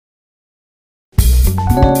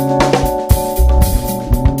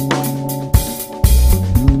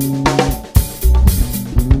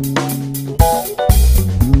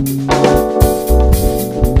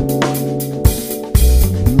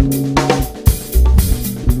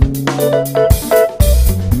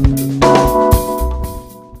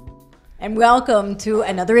Welcome to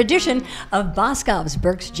another edition of Boscov's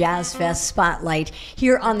Berks Jazz Fest Spotlight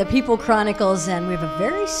here on the People Chronicles, and we have a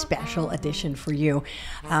very special edition for you.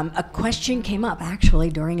 A question came up actually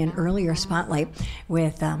during an earlier spotlight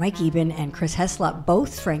with Mike Eben and Chris Heslop,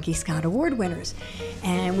 both Frankie Scott Award winners.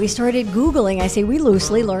 And we started Googling, I say we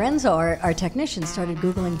loosely, Lorenzo, our technician, started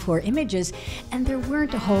Googling for images, and there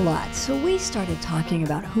weren't a whole lot. So we started talking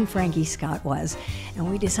about who Frankie Scott was, and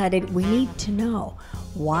we decided we need to know,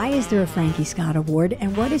 why is there a Frankie Scott Award,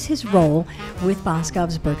 and what is his role with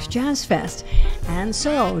Boscov's Berks Jazz Fest? And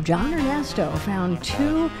so John Ernesto found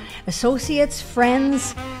two associates,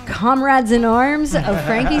 friends, comrades in arms of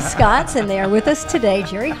Frankie Scott's, and they are with us today.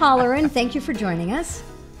 Jerry Holleran, thank you for joining us.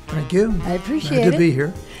 Thank you. I appreciate it. Glad to be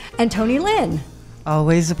here. And Toni Lynne.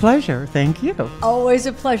 Always a pleasure. Thank you. Always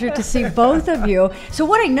a pleasure to see both of you. So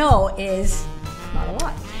what I know is not a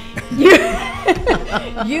lot.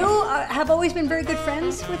 You have always been very good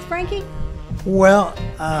friends with Frankie? Well,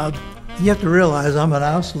 you have to realize I'm an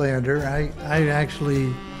Auslander. I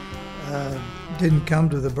actually didn't come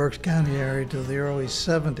to the Berks County area till the early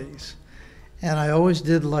 70s. And I always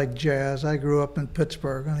did like jazz. I grew up in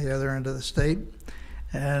Pittsburgh on the other end of the state.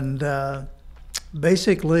 And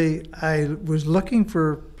basically, I was looking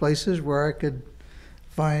for places where I could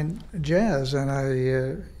find jazz.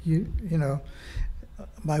 And you know,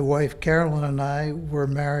 my wife Carolyn and I were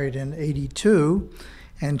married in '82,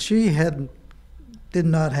 and she did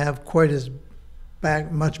not have quite as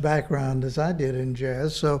much background as I did in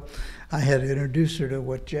jazz, so I had to introduce her to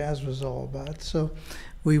what jazz was all about. So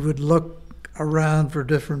we would look around for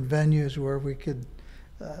different venues where we could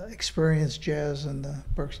experience jazz in the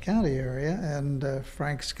Berks County area, and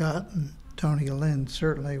Frank Scott and Toni Lynne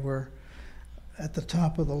certainly were at the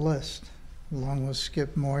top of the list, along with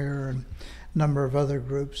Skip Moyer and a number of other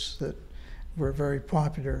groups that were very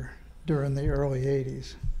popular during the early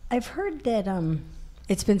 80s. I've heard that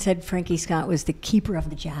it's been said Frankie Scott was the keeper of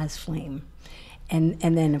the jazz flame, and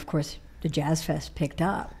then, of course, the Jazz Fest picked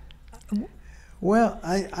up. Well,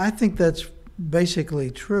 I think that's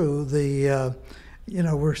basically true. You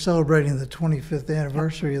know, we're celebrating the 25th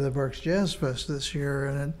anniversary of the Berks Jazz Fest this year,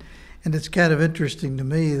 and it's kind of interesting to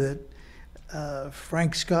me that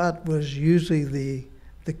Frank Scott was usually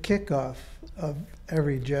the kickoff of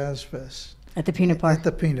every jazz fest. At the Peanut Bar? At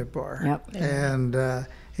the Peanut Bar. Yep. And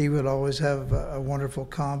he would always have a wonderful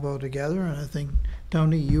combo together, and I think,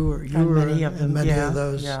 Toni, you were many of them, many of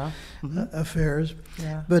those affairs.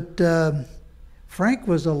 Yeah. But Frank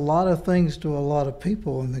was a lot of things to a lot of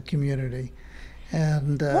people in the community.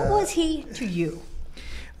 And what was he to you?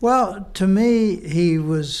 Well, to me, he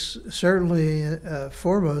was certainly,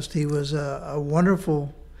 foremost, he was a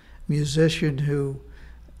wonderful musician who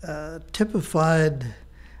typified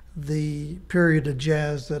the period of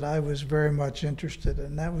jazz that I was very much interested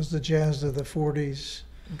in. That was the jazz of the 40s.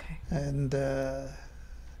 Okay. And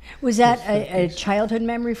was that a childhood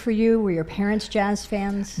memory for you? Were your parents jazz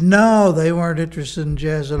fans? No, they weren't interested in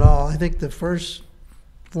jazz at all. I think the first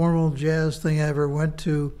formal jazz thing I ever went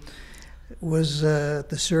to was at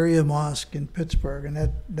the Syria Mosque in Pittsburgh,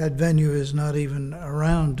 and that venue is not even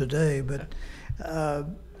around today. But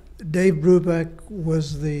Dave Brubeck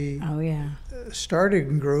was the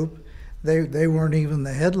starting group. They weren't even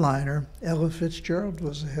the headliner. Ella Fitzgerald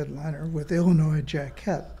was the headliner with Illinois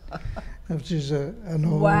Jacquette, which is an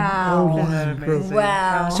old line group.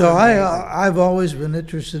 Wow. So I've always been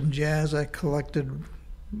interested in jazz. I collected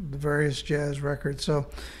the various jazz records. So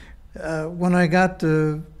when I got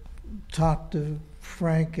to talk to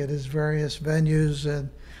Frank at his various venues, and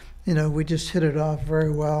you know, we just hit it off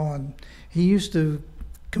very well, and he used to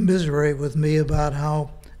commiserate with me about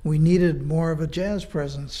how we needed more of a jazz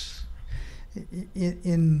presence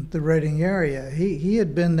in the Reading area. He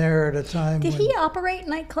had been there at a time. Did he operate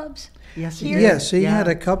nightclubs? Yes, he did. Yes, he had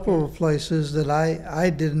a couple of places that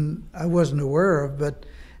I wasn't aware of, but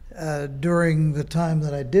during the time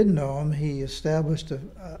that I did know him, he established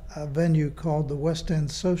a venue called the West End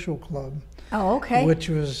Social Club. Oh, okay. Which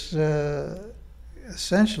was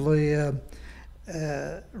essentially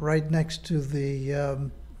right next to the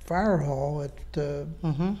fire hall at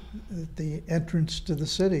the entrance to the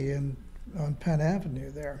city on Penn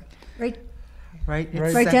Avenue there. Right. right?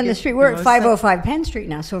 Right. Right down the street. We're at 505 Penn Street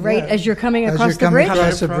now, so right as you're coming across the bridge?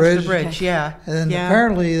 Across the bridge. Yeah. And then yeah.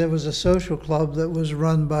 apparently there was a social club that was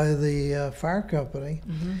run by the fire company,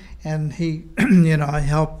 and he, I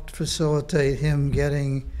helped facilitate him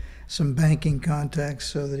getting some banking contacts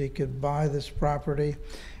so that he could buy this property.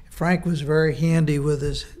 Frank was very handy with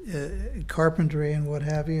his carpentry and what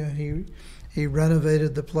have you, and he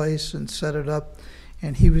renovated the place and set it up,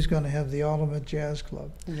 and he was going to have the ultimate jazz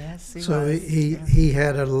club. Yes, he So was. he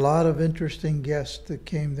had a lot of interesting guests that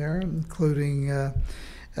came there, including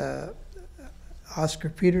Oscar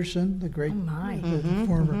Peterson, the great the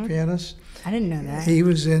former pianist. I didn't know that. He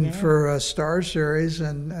was in for a Star Series,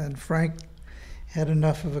 and Frank had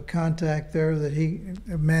enough of a contact there that he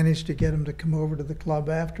managed to get him to come over to the club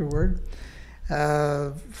afterward.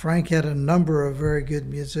 Frank had a number of very good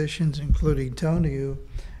musicians, including Toni,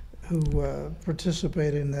 who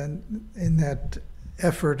participated in that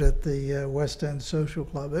effort at the West End Social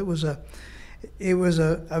Club. It was a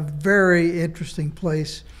very interesting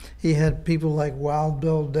place. He had people like Wild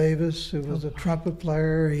Bill Davis, who was a trumpet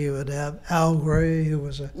player. He would have Al Gray, who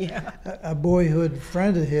was a boyhood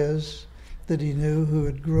friend of his that he knew, who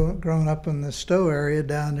had grown up in the Stowe area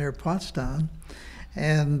down near Pottstown.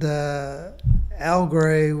 And Al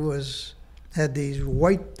Gray had these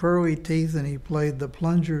white pearly teeth, and he played the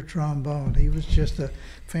plunger trombone. He was just a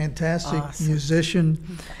fantastic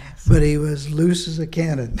musician, but he was loose as a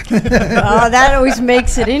cannon. Oh, that always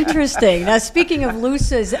makes it interesting. Now, speaking of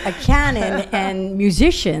loose as a cannon and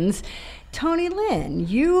musicians, Toni Lynne,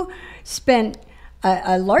 you spent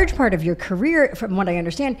a large part of your career, from what I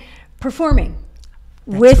understand, performing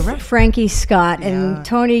with correct. Frankie Scott. And Yeah.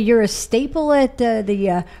 Toni, you're a staple at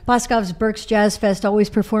the Boscov's Berks Jazz Fest, always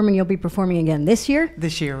performing. You'll be performing again this year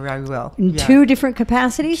This year I will. in yeah. 2 different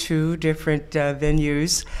capacities. 2 different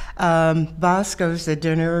venues. Boscov's the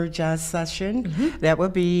dinner jazz session. That will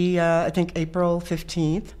be, I think, April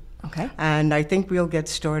 15th. Okay. And I think we'll get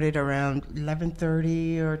started around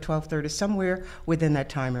 11:30 or 12:30, somewhere within that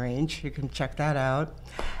time range. You can check that out.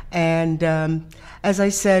 And as I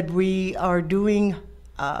said, we are doing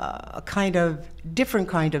a different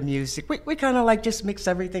kind of music. We kind of like just mix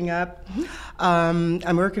everything up.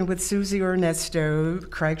 I'm working with Susie Ernesto,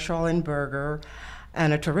 Craig Schallenberger,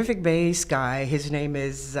 and a terrific bass guy. His name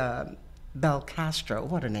is Bel Castro.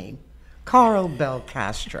 What a name. Carl Bel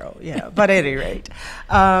Castro, but at any rate,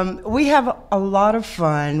 we have a lot of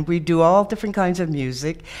fun. We do all different kinds of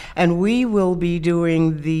music, and we will be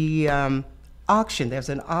doing the auction. There's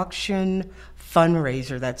an auction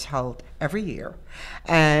fundraiser that's held every year,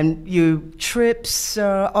 and trips,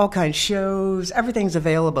 all kinds of shows, everything's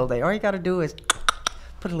available there. All you got to do is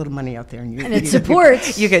put a little money out there, and it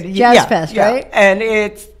supports Jazz Fest, right? And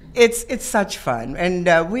it's such fun, and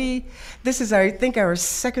this is I think our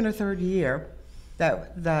 2nd or 3rd year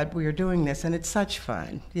that we are doing this, and it's such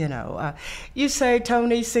fun. You say,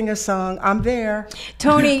 Toni, sing a song, I'm there.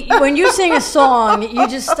 Toni, when you sing a song, you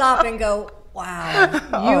just stop and go,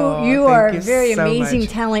 wow. You are a very amazing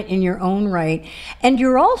talent in your own right. And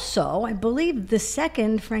you're also, I believe, the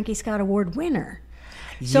 2nd Frankie Scott Award winner.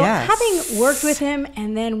 So having worked with him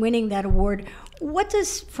and then winning that award, what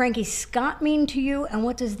does Frankie Scott mean to you, and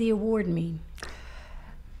what does the award mean?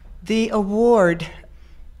 The award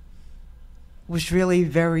was really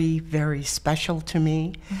very, very special to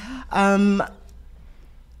me.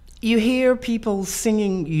 You hear people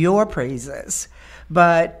singing your praises,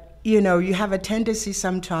 but you have a tendency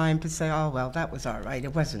sometimes to say, oh, well, that was all right.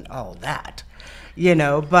 It wasn't all that,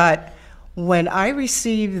 but when I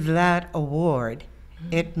received that award,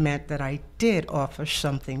 it meant that I did offer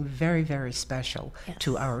something very, very special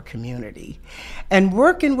to our community. And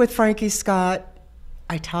working with Frankie Scott,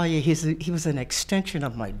 I tell you, he was an extension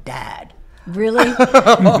of my dad. Really?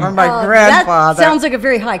 Or my grandfather. That sounds like a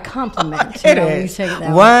very high compliment. It is. When you say it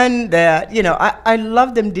that One that, I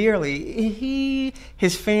loved him dearly.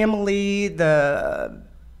 His family, the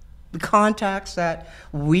contacts that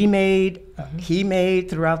we made, he made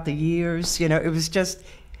throughout the years, it was just,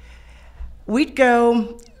 we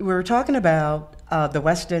were talking about the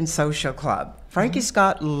West End Social Club. Frankie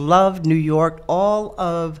Scott loved New York, all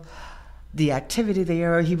of the activity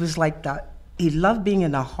there. He was like he loved being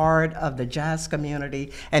in the heart of the jazz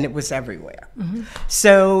community, and it was everywhere.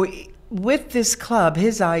 So with this club,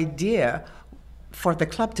 his idea for the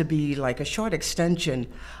club to be like a short extension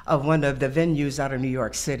of one of the venues out of New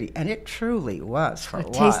York City, and it truly was for a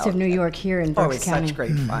while. Taste of New York here in Berks County. Such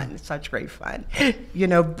great fun, such great fun.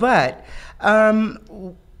 But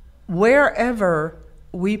wherever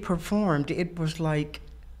we performed, it was like,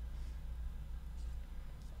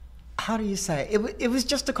 how do you say, it was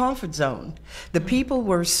just a comfort zone. The people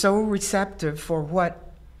were so receptive for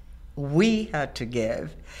what we had to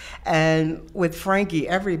give. And with Frankie,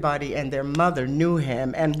 everybody and their mother knew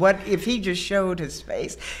him. And what if he just showed his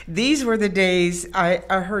face? These were the days I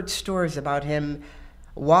heard stories about him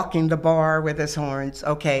walking the bar with his horns.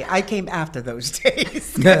 Okay, I came after those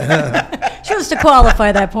days. Just to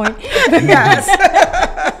qualify that point. Yes.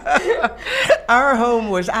 Our home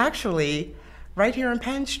was actually right here on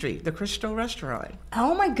Penn Street, the Crystal Restaurant.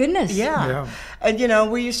 Oh my goodness. Yeah. And you know,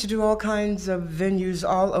 we used to do all kinds of venues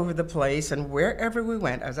all over the place, and wherever we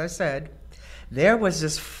went, as I said, there was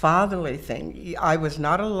this fatherly thing. I was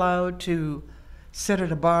not allowed to sit at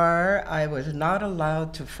a bar. I was not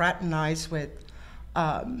allowed to fraternize with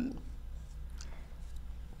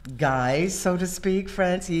guys, so to speak,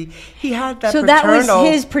 friends. He had that so paternal, that was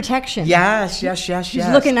his protection. Yes. He's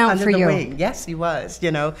looking out under for the you. wing. Yes, he was, you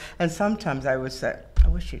know. And sometimes I would say, I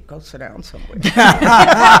wish he'd go sit down somewhere. That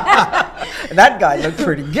guy looked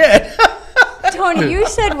pretty good. Toni, you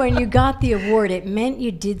said when you got the award, it meant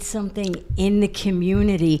you did something in the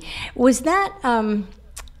community. Was that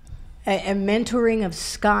a mentoring of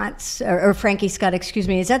Scott's, or Frankie Scott, excuse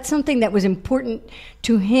me? Is that something that was important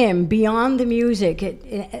to him beyond the music,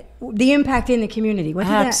 the impact in the community? What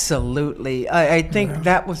did Absolutely. I think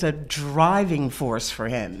that was a driving force for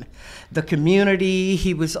him. The community,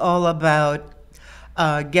 he was all about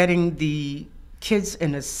getting the kids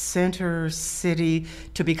in the center city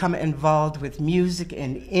to become involved with music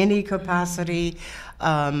in any capacity.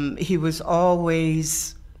 He was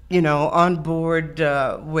always, you know, on board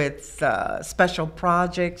with special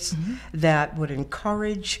projects that would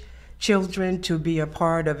encourage children to be a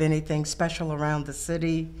part of anything special around the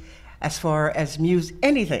city, as far as music,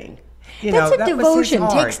 anything. You That's know, a that devotion.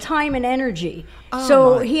 was his Takes heart. time and energy. Oh,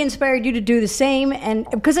 so my. he inspired you to do the same, and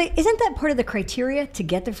because isn't that part of the criteria to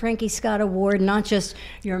get the Frankie Scott Award? Not just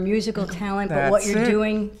your musical talent, but what That's you're it.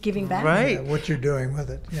 doing, giving back. Right. What you're doing with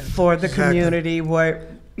it. Yeah, For the exactly. community, what,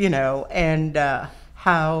 you know, and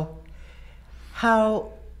how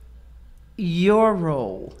your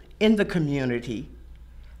role in the community,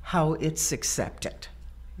 how it's accepted,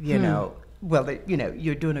 you know. Well, you know,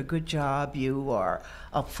 you're doing a good job. You are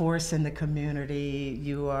a force in the community.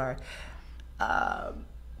 You are a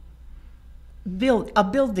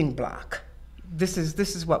building block. This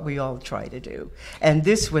is what we all try to do, and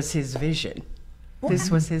this was his vision. This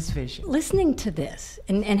was his vision. Listening to this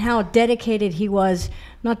and how dedicated he was,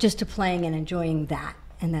 not just to playing and enjoying that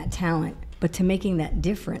and that talent, but to making that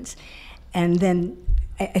difference. And then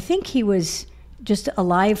I think he was just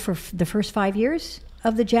alive for the first 5 years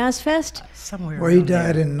of the Jazz Fest. Somewhere. Well, he around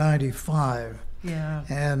died there. in '95. Yeah.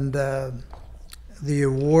 And the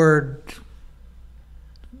award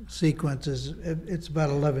sequence it's about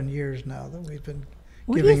 11 years now that we've been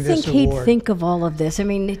What do you giving think this he'd award. think of all of this? I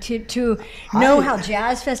mean, to know how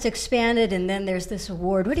Jazz Fest expanded and then there's this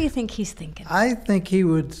award, what do you think he's thinking? I think he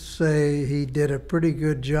would say he did a pretty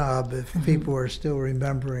good job if people are still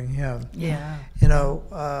remembering him. Yeah. You know,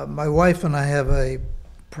 my wife and I have a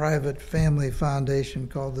private family foundation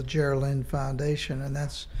called the Jerry Lynne Foundation, and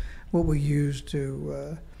that's what we use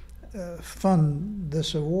to fund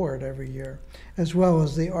this award every year, as well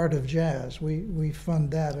as the Art of Jazz. We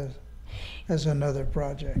fund that as another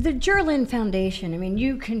project. The Jerry Lynne Foundation, I mean,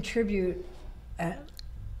 you contribute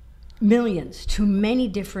millions to many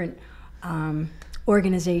different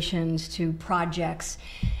organizations, to projects.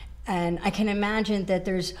 And I can imagine that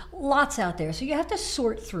there's lots out there, so you have to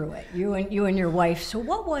sort through it, you and your wife. So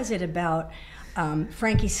what was it about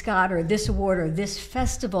Frankie Scott or this award or this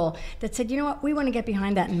festival that said, you know what, we want to get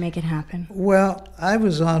behind that and make it happen? Well, I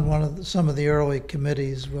was on some of the early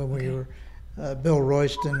committees when we were. Bill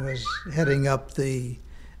Royston was heading up the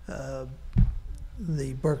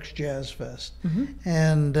Berks Jazz Fest,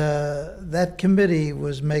 and that committee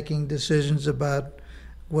was making decisions about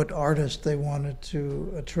what artists they wanted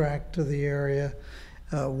to attract to the area,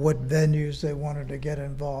 what venues they wanted to get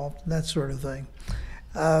involved, that sort of thing.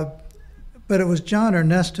 But it was John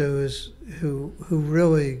Ernesto who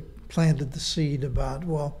really planted the seed about,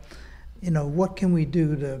 well, you know, what can we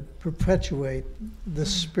do to perpetuate the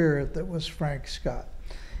spirit that was Frank Scott?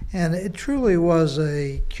 And it truly was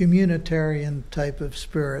a communitarian type of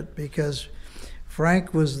spirit, because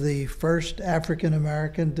Frank was the first African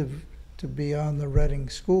American to be on the Reading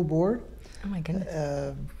School Board. Oh my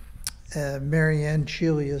goodness. Mary Ann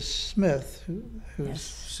Chelius Smith, who's Yes.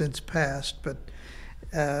 since passed, but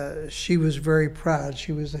she was very proud.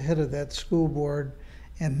 She was the head of that school board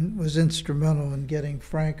and was instrumental in getting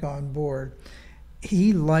Frank on board.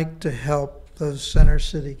 He liked to help those center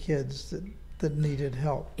city kids that needed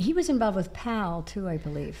help. He was involved with PAL too, I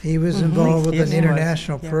believe. He was involved with Yes, an he was.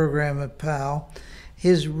 international Yeah. program at PAL.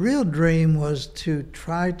 His real dream was to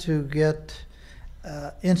try to get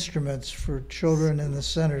instruments for children in the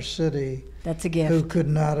center city That's a who gift. could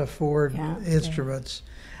not afford Yeah. instruments.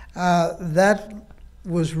 That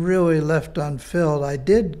was really left unfilled. I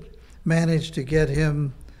did manage to get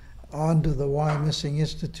him onto the Wyomissing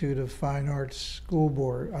Institute of Fine Arts School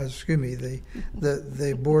Board,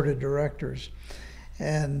 the board of directors.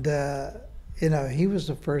 And, he was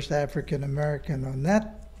the first African American on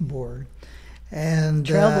that board. And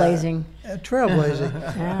Trailblazing. Trailblazing.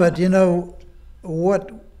 Yeah. But,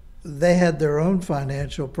 they had their own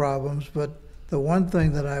financial problems, but the one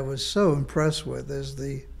thing that I was so impressed with is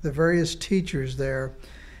the various teachers there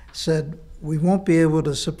said, we won't be able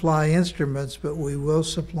to supply instruments, but we will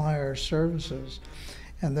supply our services.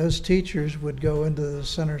 And those teachers would go into the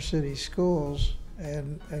center city schools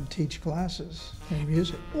and teach classes in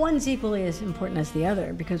music. One's equally as important as the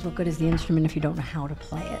other, because what good is the instrument if you don't know how to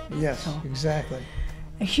play it? Yes, So, exactly.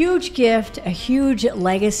 a huge gift, a huge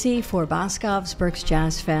legacy for Boscov's Berks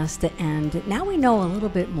Jazz Fest, and now we know a little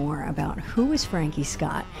bit more about who is Frankie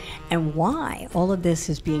Scott and why all of this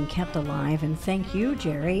is being kept alive. And thank you,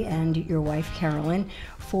 Jerry, and your wife, Carolyn,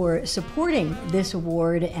 for supporting this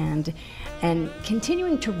award and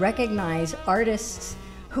continuing to recognize artists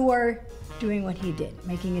who are doing what he did,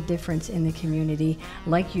 making a difference in the community,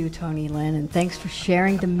 like you, Toni Lynne. And thanks for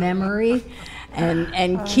sharing the memory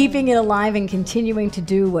and keeping it alive and continuing to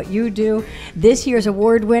do what you do. This year's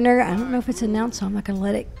award winner, I don't know if it's announced, so I'm not going to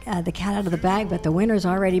let the cat out of the bag, but the winner's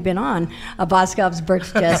already been on a Boscov's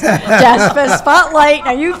Berks Jazz Fest Spotlight.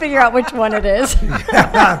 Now you figure out which one it is.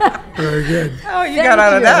 Very good. Oh, you got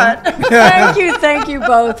out of that. Thank you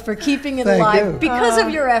both for keeping it Thank alive. you. Because of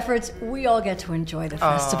your efforts, we all get to enjoy the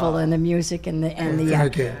festival and the music and the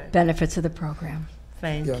Thank you. benefits of the program.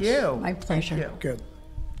 Thank Yes. you. My pleasure. Thank you. Good.